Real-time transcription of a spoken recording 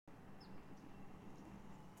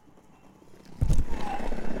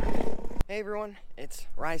Hey everyone, it's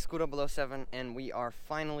Riot 007 and we are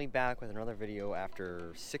finally back with another video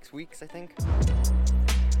after 6 weeks, I think.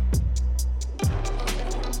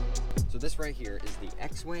 So this right here is the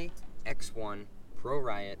Exway X1 Pro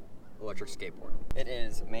Riot electric skateboard. It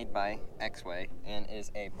is made by Exway and is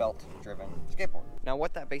a belt-driven skateboard. Now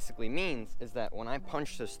what that basically means is that when I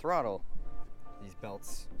punch this throttle, these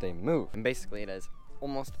belts, they move. And basically it has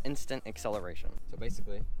almost instant acceleration. So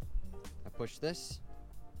basically, I push this,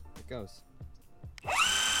 it goes.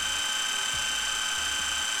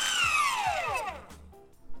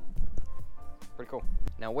 Pretty cool.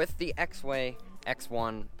 Now with the Exway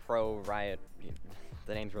X1 Pro Riot,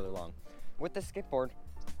 the name's really long. With this skateboard,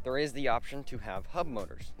 there is the option to have hub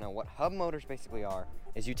motors. Now what hub motors basically are,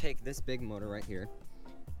 is you take this big motor right here,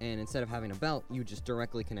 and instead of having a belt, you just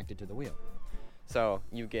directly connect it to the wheel. So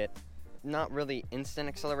you get not really instant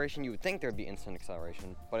acceleration. You would think there'd be instant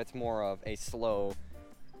acceleration, but it's more of a slow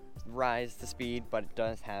rise to speed, but it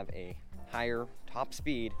does have a higher top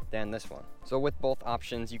speed than this one. So with both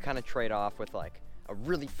options, you kind of trade off with like a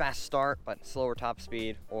really fast start but slower top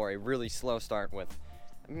speed, or a really slow start with,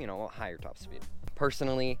 you know, a higher top speed.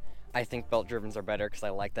 Personally, I think belt drivens are better because I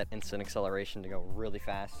like that instant acceleration to go really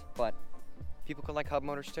fast, but people could like hub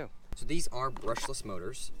motors too. So these are brushless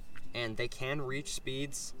motors, and they can reach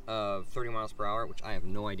speeds of 30 miles per hour, which I have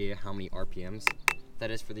no idea how many RPMs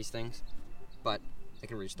that is for these things, but they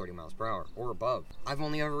can reach 30 miles per hour or above. I've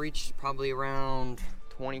only ever reached probably around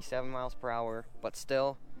 27 miles per hour, but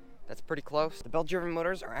still, that's pretty close. The belt-driven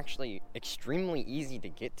motors are actually extremely easy to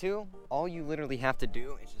get to. All you literally have to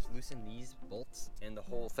do is just loosen these bolts and the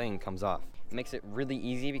whole thing comes off. It makes it really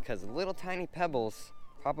easy because little tiny pebbles,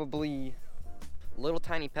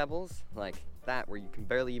 like that where you can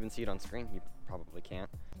barely even see it on screen, you probably can't.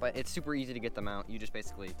 But it's super easy to get them out. You just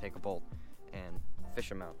basically take a bolt and fish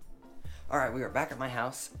them out. Alright, we are back at my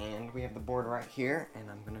house, and we have the board right here, and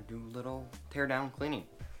I'm gonna do a little teardown cleaning.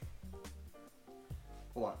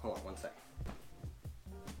 Hold on, one sec.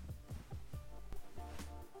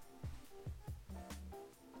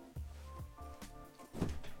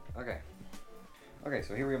 Okay,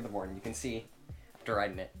 so here we have the board, and you can see, after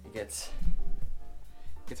riding it, it gets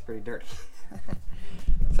pretty dirty.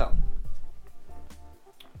 So,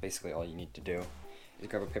 basically all you need to do is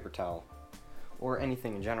grab a paper towel, or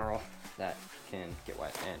anything in general that can get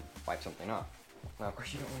wet, and wipe something off. Now, of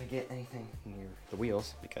course, you don't want to get anything near the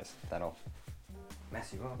wheels because that'll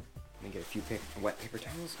mess you up. Let me get a few wet paper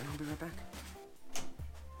towels, and I'll be right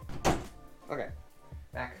back. Okay,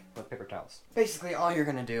 back with paper towels. Basically, all you're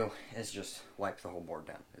gonna do is just wipe the whole board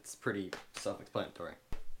down. It's pretty self-explanatory.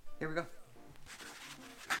 Here we go.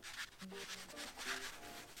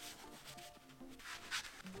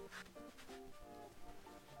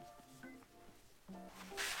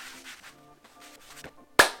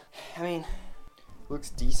 I mean, looks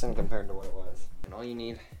decent compared to what it was. And all you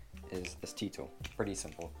need is this T-tool. Pretty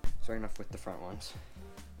simple. Starting off with the front ones.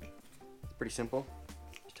 It's pretty simple.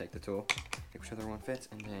 Just take the tool, make whichever one fits,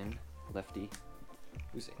 and then lefty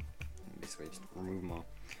loosey. And basically just remove them all.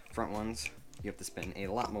 Front ones, you have to spin a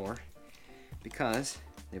lot more because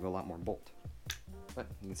they have a lot more bolt. But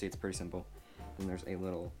you can see it's pretty simple. Then there's a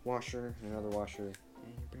little washer, another washer,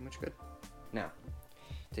 and you're pretty much good. Now,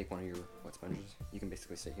 take one of your wet sponges. You can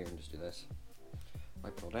basically sit here and just do this.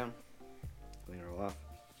 Wipe it all down, clean it all off.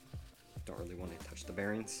 Don't really want to touch the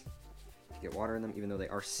bearings to get water in them, even though they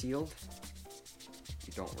are sealed.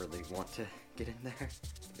 You don't really want to get in there.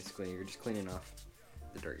 Basically, you're just cleaning off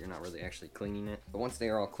the dirt. You're not really actually cleaning it. But once they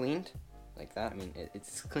are all cleaned, like that, I mean,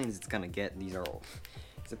 it's as clean as it's gonna get. These are old.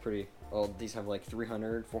 It's a pretty old. These have like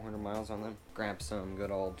 300, 400 miles on them. Grab some good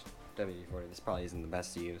old WD-40. This probably isn't the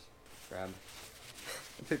best to use. Grab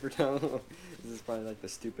a paper towel. This is probably like the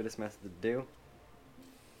stupidest method to do.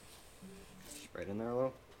 Just right in there a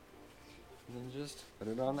little. And then just put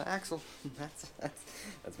it on the axle.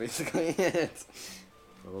 That's basically it.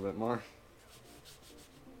 A little bit more.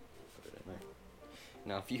 Put it in there.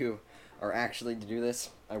 Now if you are actually to do this,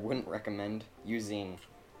 I wouldn't recommend using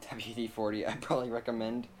WD-40. I'd probably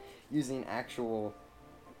recommend using actual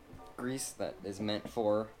grease that is meant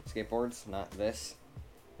for skateboards, not this.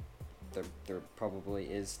 There probably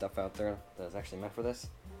is stuff out there that is actually meant for this,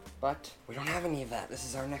 but we don't have any of that. This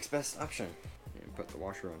is our next best option. And put the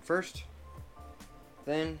washer on first,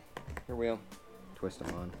 then your wheel, twist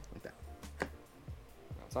them on like that.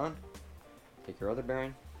 Now it's on. Take your other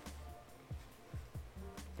bearing,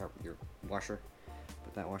 or your washer,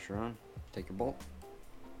 put that washer on, take your bolt,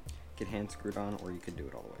 get hand screwed on, or you could do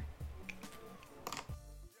it all the way.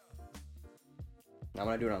 Now I'm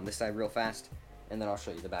gonna do it on this side real fast, and then I'll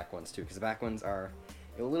show you the back ones too, because the back ones are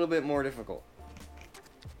a little bit more difficult.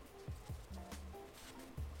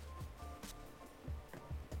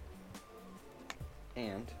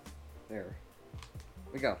 there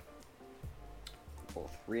we go.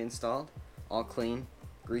 Both reinstalled, all clean,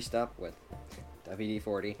 greased up with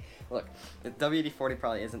WD-40. Look, the WD-40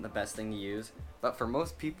 probably isn't the best thing to use, but for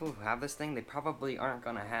most people who have this thing, they probably aren't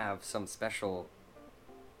gonna have some special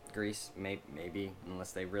grease, maybe,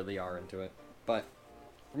 unless they really are into it. But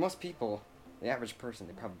for most people, the average person,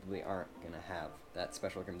 they probably aren't gonna have that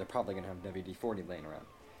special cream. They're probably gonna have WD-40 laying around.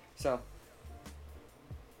 So,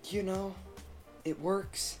 you know, it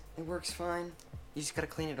works. It works fine. You just gotta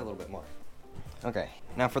clean it a little bit more. Okay,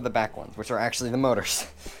 now for the back ones, which are actually the motors.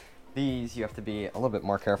 These you have to be a little bit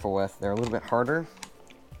more careful with. They're a little bit harder.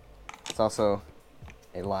 It's also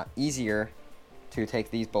a lot easier to take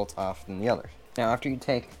these bolts off than the others. Now, after you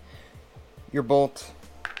take your bolt,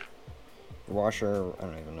 your washer, I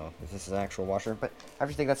don't even know if this is an actual washer, but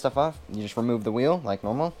after you take that stuff off, you just remove the wheel like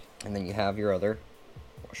normal, and then you have your other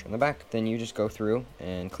washer in the back. Then you just go through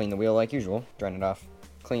and clean the wheel like usual, drain it off.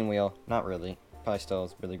 Clean wheel, not really, probably still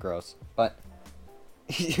is really gross, but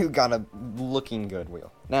you got a looking good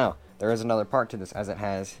wheel. Now, there is another part to this, as it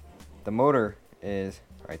has, the motor is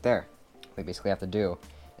right there. What we basically have to do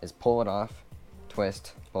is pull it off,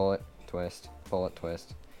 twist, pull it, twist, pull it,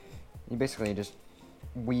 twist. You basically just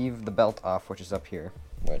weave the belt off, which is up here,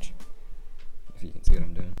 which, if you can see what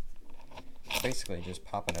I'm doing, basically just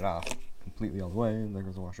popping it off completely all the way, and there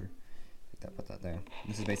goes the washer. Take that, put that there.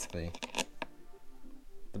 This is basically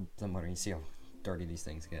the motor. You see how dirty these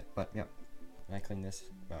things get, but yep. I cleaned this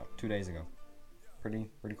about 2 days ago. Pretty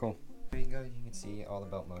cool. There you go, you can see all the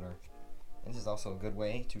belt motor. And this is also a good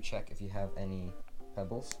way to check if you have any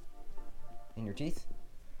pebbles in your teeth,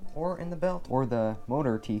 or in the belt, or the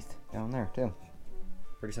motor teeth down there too.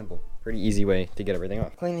 Pretty simple. Pretty easy way to get everything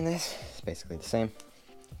off. Cleaning this is basically the same.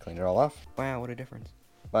 Clean it all off. Wow, what a difference.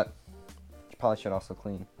 But you probably should also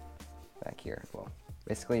clean back here as well.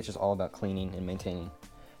 Basically, it's just all about cleaning and maintaining.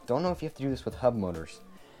 Don't know if you have to do this with hub motors.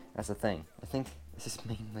 That's the thing. I think this is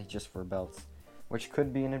mainly just for belts, which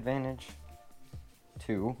could be an advantage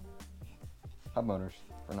to hub motors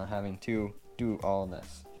for not having to do all of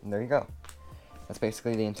this. And there you go. That's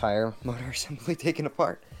basically the entire motor assembly taken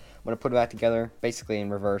apart. I'm going to put it back together, basically in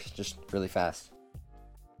reverse, just really fast.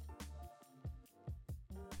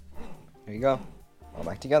 There you go. All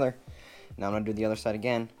back together. Now I'm going to do the other side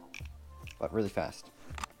again, but really fast.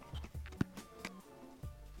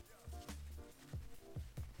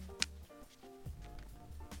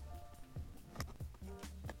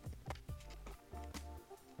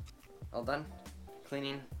 All done.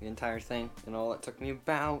 Cleaning the entire thing and all. It took me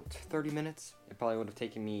about 30 minutes. It probably would have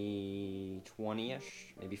taken me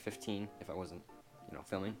 20-ish, maybe 15 if I wasn't,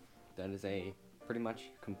 filming. That is a pretty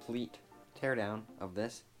much complete teardown of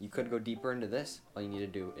this. You could go deeper into this. All you need to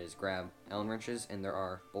do is grab Allen wrenches, and there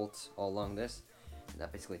are bolts all along this. And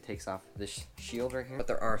that basically takes off this shield right here. But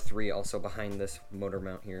there are 3 also behind this motor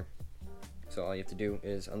mount here. So all you have to do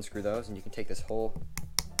is unscrew those, and you can take this whole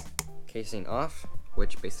casing off,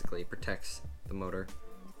 which basically protects the motor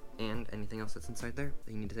and anything else that's inside there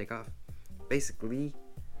that you need to take off. Basically,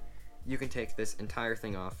 you can take this entire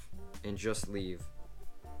thing off and just leave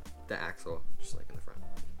the axle just like in the front.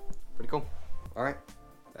 Pretty cool. All right,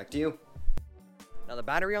 back to you. Now the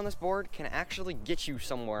battery on this board can actually get you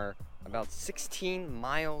somewhere about 16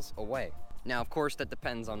 miles away. Now, of course, that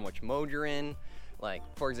depends on which mode you're in. Like,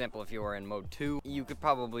 for example, if you were in mode 2, you could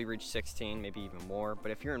probably reach 16, maybe even more.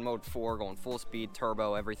 But if you're in mode 4, going full speed,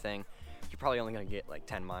 turbo, everything, you're probably only gonna get like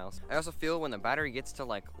 10 miles. I also feel when the battery gets to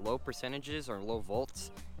like low percentages or low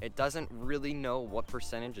volts, it doesn't really know what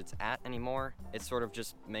percentage it's at anymore. It sort of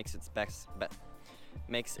just makes its best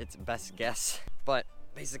guess. But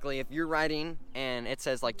basically, if you're riding and it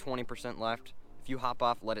says like 20% left, if you hop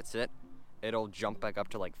off, let it sit, it'll jump back up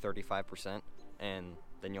to like 35%, and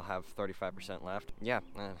then you'll have 35% left. Yeah,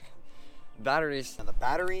 batteries. Now the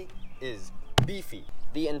battery is beefy.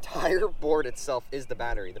 The entire board itself is the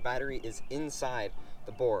battery. The battery is inside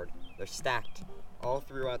the board. They're stacked all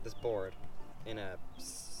throughout this board in a,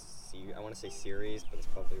 I want to say series, but it's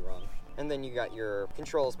probably wrong. And then you got your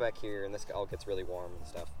controls back here, and this all gets really warm and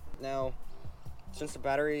stuff. Now, since the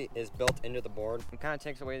battery is built into the board, it kind of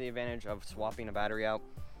takes away the advantage of swapping a battery out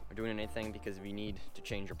or doing anything, because if you need to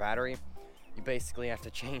change your battery, you basically have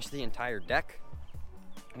to change the entire deck,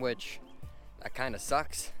 which that kind of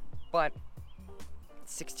sucks, but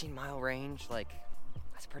 16-mile range, like,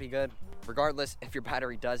 that's pretty good. Regardless, if your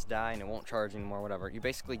battery does die and it won't charge anymore, whatever, you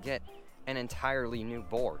basically get an entirely new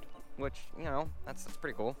board, which, that's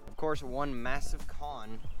pretty cool. Of course, one massive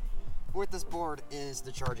con with this board is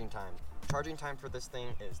the charging time. Charging time for this thing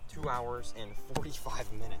is 2 hours and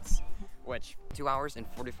 45 minutes, which 2 hours and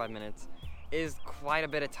 45 minutes is quite a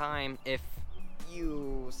bit of time if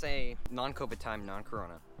you say non-COVID time,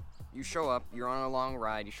 non-corona. You show up, you're on a long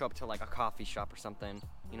ride, you show up to like a coffee shop or something.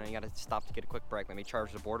 You know, you gotta stop to get a quick break, maybe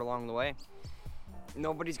charge the board along the way.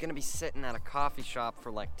 Nobody's gonna be sitting at a coffee shop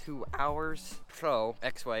for like 2 hours. So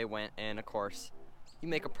Exway went and, of course, you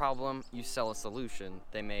make a problem, you sell a solution.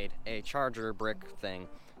 They made a charger brick thing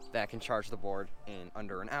that can charge the board in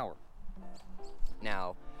under an hour.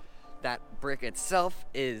 Now, that brick itself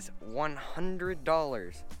is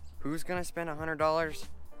 $100. Who's gonna spend $100?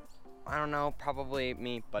 I don't know, probably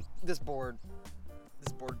me, but this board,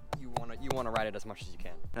 you wanna ride it as much as you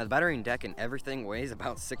can. Now the battery and deck and everything weighs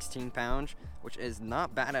about 16 pounds, which is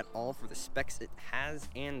not bad at all for the specs it has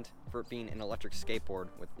and for it being an electric skateboard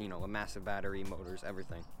with, you know, a massive battery, motors,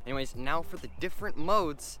 everything. Anyways, now for the different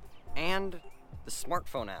modes and the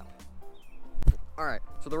smartphone app. All right,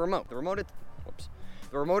 so the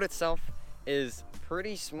remote itself is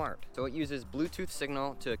pretty smart. So it uses Bluetooth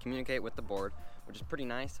signal to communicate with the board, which is pretty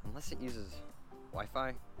nice, unless it uses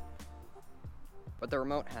Wi-Fi. But the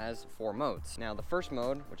remote has 4 modes. Now the first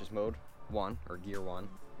mode, which is mode 1, or gear 1,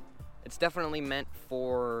 it's definitely meant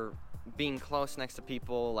for being close next to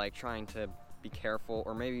people, like trying to be careful,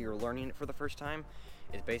 or maybe you're learning it for the first time.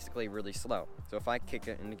 It's basically really slow. So if I kick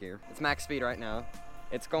it into gear, it's max speed right now.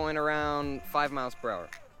 It's going around 5 miles per hour.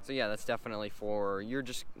 So yeah, that's definitely for, you're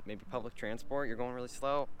just maybe public transport, you're going really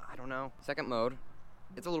slow, I don't know. Second mode,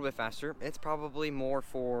 it's a little bit faster. It's probably more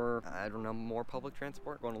for, I don't know, more public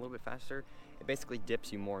transport, going a little bit faster. It basically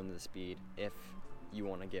dips you more into the speed if you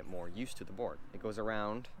want to get more used to the board. It goes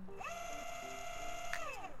around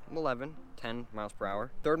 10 miles per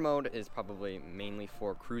hour. Third mode is probably mainly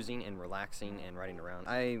for cruising and relaxing and riding around.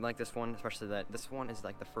 I like this one, especially that this one is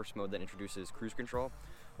like the first mode that introduces cruise control,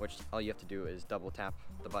 which all you have to do is double tap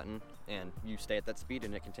the button and you stay at that speed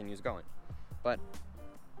and it continues going. But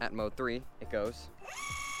at mode 3, it goes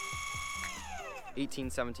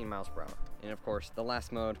 17 miles per hour. And of course, the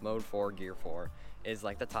last mode, mode 4, gear 4, is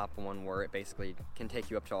like the top one where it basically can take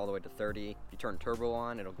you up to all the way to 30. If you turn turbo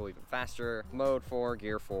on, it'll go even faster. Mode 4,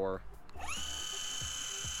 gear 4.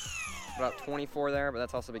 About 24 there, but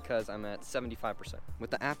that's also because I'm at 75%. With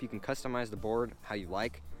the app, you can customize the board how you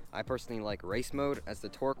like. I personally like race mode, as the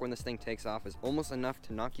torque when this thing takes off is almost enough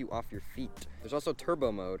to knock you off your feet. There's also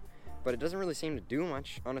turbo mode, but it doesn't really seem to do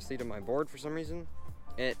much, honestly, to my board for some reason.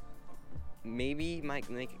 It maybe might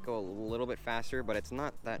make it go a little bit faster, but it's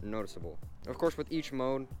not that noticeable. Of course, with each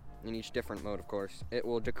mode, in each different mode, of course, it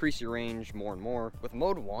will decrease your range more and more. With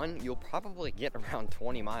mode 1, you'll probably get around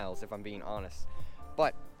 20 miles, if I'm being honest.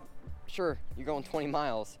 But, sure, you're going 20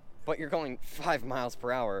 miles, but you're going 5 miles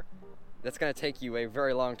per hour. That's gonna take you a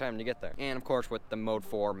very long time to get there. And of course, with the mode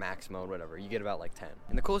 4, max mode, whatever, you get about like 10.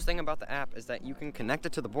 And the coolest thing about the app is that you can connect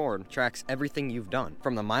it to the board, tracks everything you've done.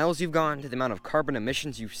 From the miles you've gone to the amount of carbon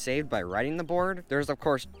emissions you've saved by riding the board. There's of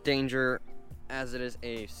course danger, as it is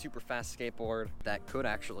a super fast skateboard that could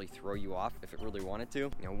actually throw you off if it really wanted to.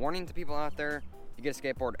 You know, warning to people out there, you get a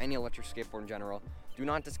skateboard, any electric skateboard in general, do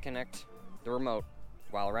not disconnect the remote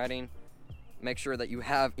while riding. Make sure that you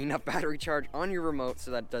have enough battery charge on your remote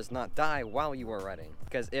so that it does not die while you are riding.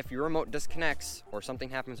 Because if your remote disconnects or something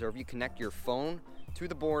happens, or if you connect your phone to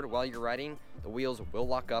the board while you're riding, the wheels will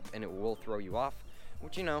lock up and it will throw you off.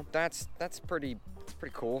 Which, you know, that's pretty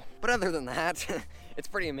cool. But other than that, it's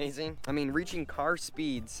pretty amazing. I mean, reaching car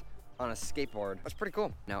speeds on a skateboard, that's pretty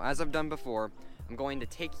cool. Now, as I've done before, I'm going to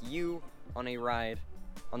take you on a ride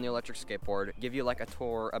on the electric skateboard, give you like a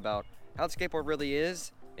tour about how the skateboard really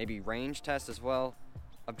is, maybe range test as well,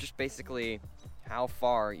 of just basically how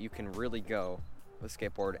far you can really go with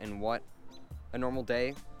skateboard and what a normal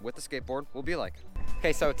day with the skateboard will be like.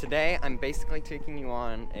 Okay, so today I'm basically taking you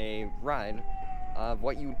on a ride of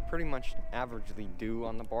what you pretty much averagely do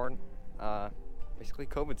on the board, basically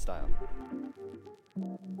COVID style.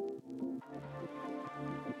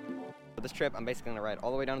 For this trip, I'm basically gonna ride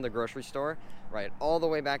all the way down to the grocery store, ride all the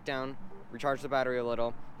way back down, recharge the battery a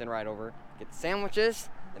little, then ride over, get sandwiches,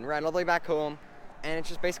 then ride all the way back home, and it's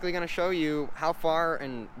just basically gonna show you how far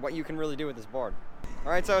and what you can really do with this board.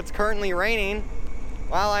 All right, so it's currently raining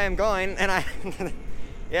while I am going, and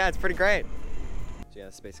yeah, it's pretty great. So yeah,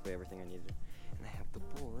 that's basically everything I needed. And I have the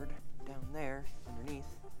board down there underneath.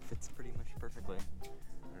 Fits pretty much perfectly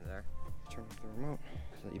under there. Turn off the remote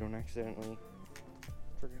so that you don't accidentally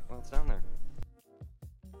trigger it while it's down there.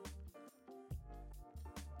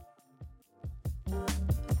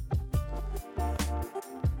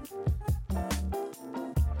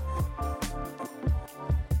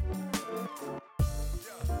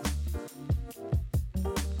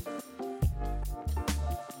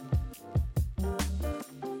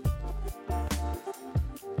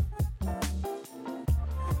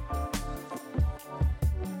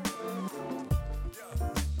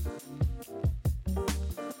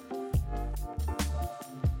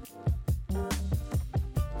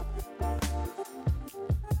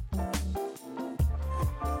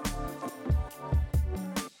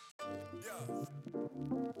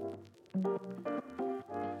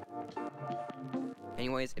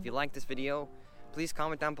 Anyways, if you like this video, please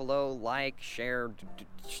comment down below, like, share,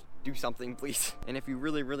 do something, please. And if you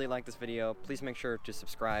really, really like this video, please make sure to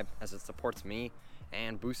subscribe, as it supports me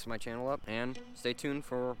and boosts my channel up. And stay tuned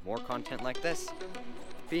for more content like this.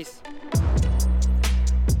 Peace.